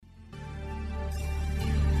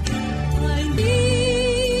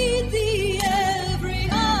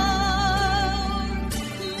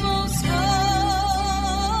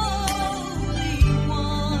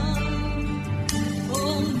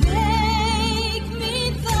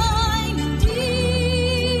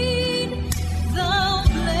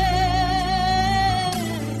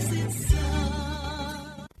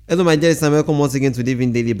Hello, my dear, and welcome once again to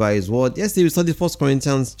Living Daily by His Word. Yesterday we studied 1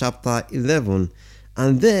 Corinthians chapter 11,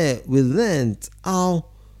 and there we learned how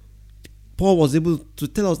Paul was able to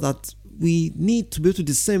tell us that we need to be able to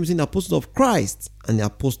discern between the apostles of Christ and the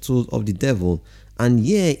apostles of the devil. And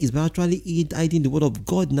here is by actually hiding the word of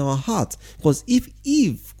God in our heart. Because if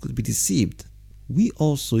Eve could be deceived, we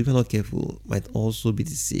also, if we're not careful, might also be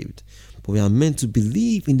deceived. But we are meant to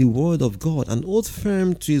believe in the word of God and hold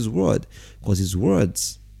firm to His word, because His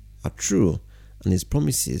words are true and His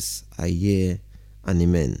promises are yea and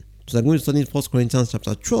amen. So I'm going to study 1 Corinthians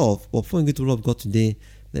chapter 12. But before we get to the word of God today,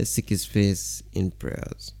 let's seek His face in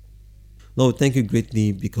prayers. Lord, thank you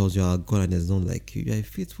greatly because you are God and there's none like you. You are a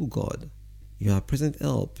faithful God. You are present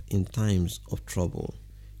help in times of trouble.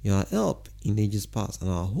 You are help in ages past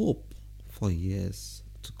and our hope for years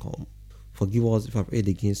to come. Forgive us if I have erred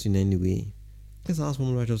against you in any way. Let's ask for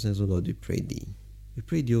righteousness, O Lord, we pray thee. We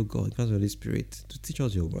pray thee, O God, because the Holy Spirit, to teach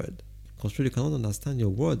us your word. Because truly we cannot understand your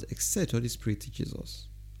word except the Holy Spirit teaches us.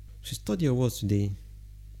 So study your words today.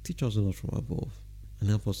 Teach us, O Lord, from above. And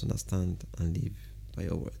help us understand and live by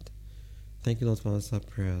your word. Thank you, Lord, for answering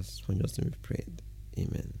prayers. For just name we prayed.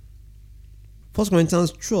 Amen. 1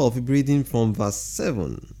 Corinthians 12, we're reading from verse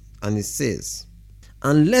 7. And it says,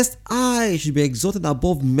 "And lest I should be exalted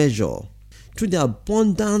above measure, through the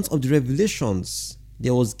abundance of the revelations,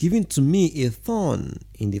 there was given to me a thorn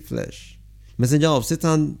in the flesh, messenger of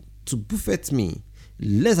Satan to buffet me,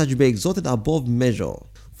 lest I should be exalted above measure.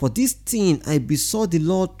 For this thing I besought the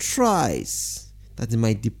Lord thrice, that it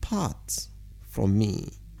might depart from me.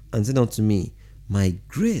 And said unto me, My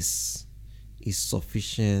grace is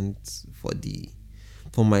sufficient for thee,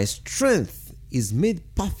 for my strength is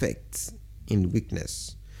made perfect in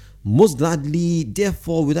weakness. Most gladly,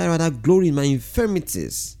 therefore, will I rather glory in my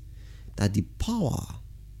infirmities, that the power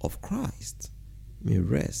of Christ may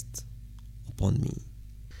rest upon me."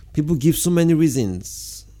 People give so many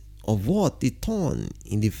reasons of what the thorn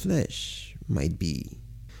in the flesh might be.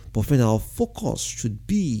 But friend, our focus should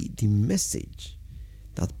be the message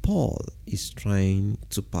that Paul is trying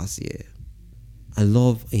to pass here. I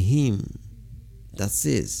love a hymn that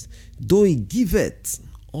says, "Though he giveth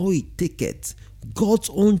or he taketh, God's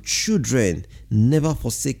own children never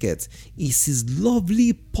forsaketh. It's his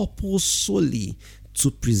lovely purpose solely to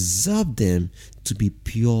preserve them to be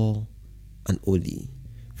pure and holy."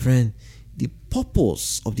 Friend, the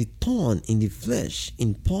purpose of the thorn in the flesh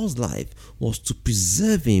in Paul's life was to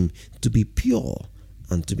preserve him to be pure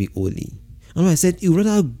and to be holy. And I said, he would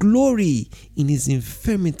rather glory in his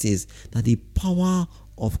infirmities, that the power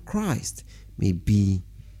of Christ may be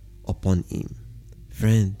upon him.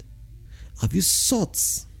 Friend, have you sought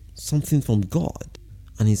something from God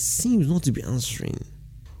and it seems not to be answering?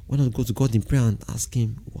 Why not go to God in prayer and ask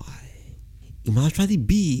Him why? It might actually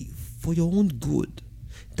be for your own good,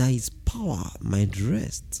 that His power might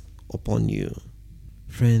rest upon you.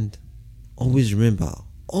 Friend, always remember,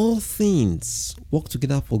 all things work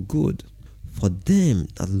together for good for them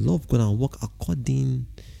that love God and work according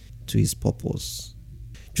to His purpose.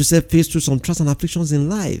 Joseph faced through some trials and afflictions in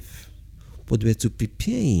life, but they were to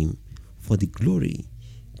prepare him for the glory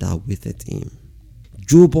that awaited him.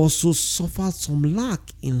 Job also suffered some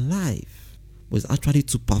lack in life, was actually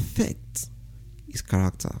to perfect his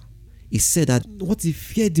character. He said that what he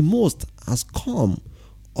feared the most has come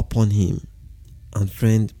upon him. And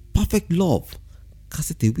friend, perfect love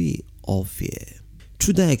casteth away all fear.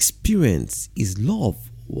 Through that experience, his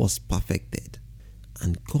love was perfected,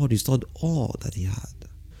 and God restored all that he had.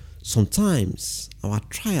 Sometimes our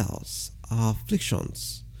trials, our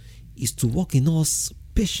afflictions, is to work in us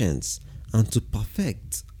patience and to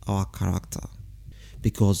perfect our character.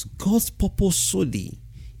 Because God's purpose solely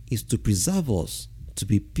is to preserve us to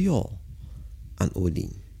be pure and holy.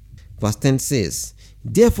 Verse 10 says,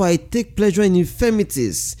 "Therefore I take pleasure in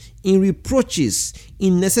infirmities, in reproaches,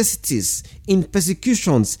 in necessities, in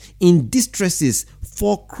persecutions, in distresses,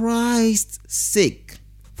 for Christ's sake.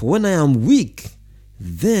 For when I am weak,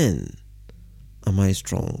 then am I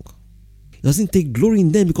strong." He doesn't take glory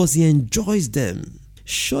in them because he enjoys them.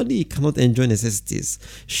 Surely he cannot enjoy necessities.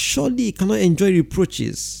 Surely he cannot enjoy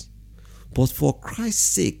reproaches. But for Christ's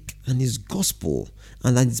sake and his gospel,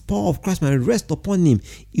 and that the power of Christ might rest upon him,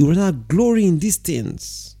 he will rather glory in these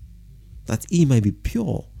things, that he might be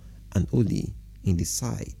pure and holy in the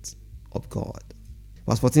sight of God.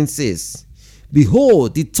 Verse 14 says,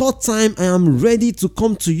 "Behold, the third time I am ready to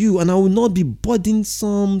come to you, and I will not be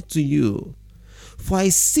burdensome to you. For I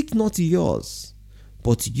seek not yours,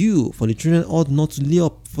 but you, for the children ought not to lay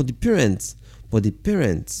up for the parents, but the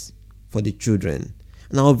parents for the children.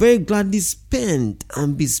 and I'll very gladly spend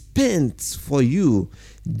and be spent for you,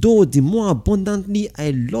 though the more abundantly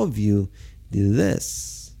I love you, the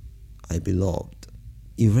less I be loved.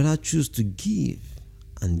 You rather choose to give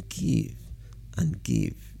and give and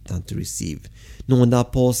give than to receive. No wonder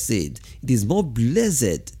Paul said, it is more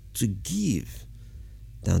blessed to give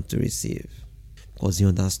than to receive. Because he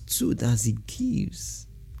understood as he gives,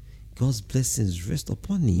 God's blessings rest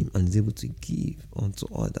upon him and is able to give unto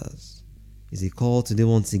others. It's a call today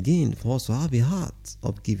once again for us to have a heart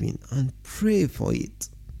of giving and pray for it.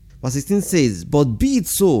 Verse 16 says, but be it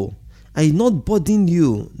so, I did not burden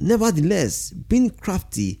you. Nevertheless, being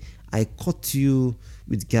crafty, I caught you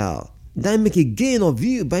with guile. Did I make a gain of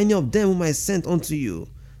you by any of them whom I sent unto you?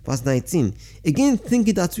 Verse 19, again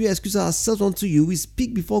thinking that we excuse ourselves unto you, we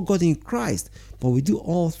speak before God in Christ, but we do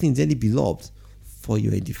all things, dearly beloved, for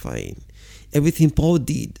your edifying. Everything Paul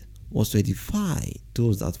did was to edify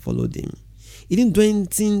those that followed him. He didn't do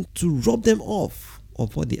anything to rob them off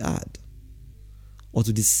of what they had or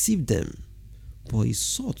to deceive them, but he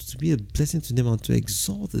sought to be a blessing to them and to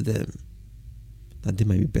exalt them that they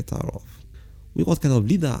might be better off. What kind of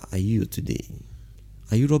leader are you today?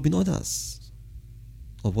 Are you robbing others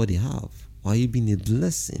of what they have? Or are you being a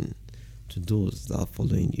blessing to those that are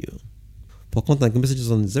following you? For contact messages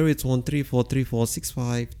on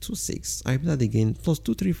 08134346526. I repeat that again,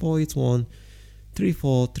 +23481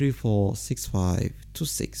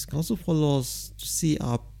 34346526. You can also follow us to see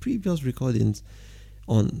our previous recordings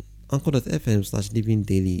on anchor.fm/living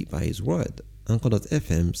daily by his word.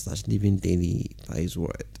 Anchor.fm/living daily by his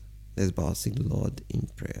word. Let's bow, seek the Lord in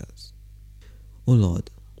prayers. O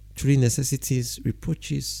Lord, truly necessities,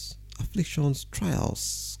 reproaches, afflictions,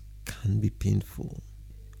 trials can be painful.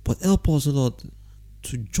 But help us, O Lord,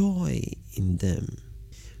 to joy in them,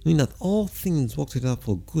 knowing that all things work together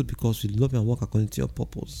for good because we love and work according to your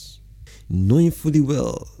purpose. Knowing fully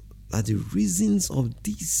well that the reasons of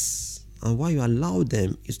this and why you allow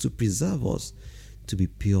them is to preserve us to be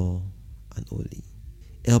pure and holy.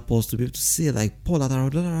 Help us to be able to say, like Paul, that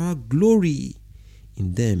our glory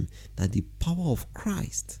in them, that the power of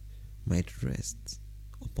Christ might rest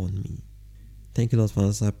upon me. Thank you, Lord, for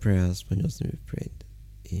answering prayers. When your name we prayed.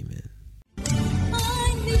 Amen.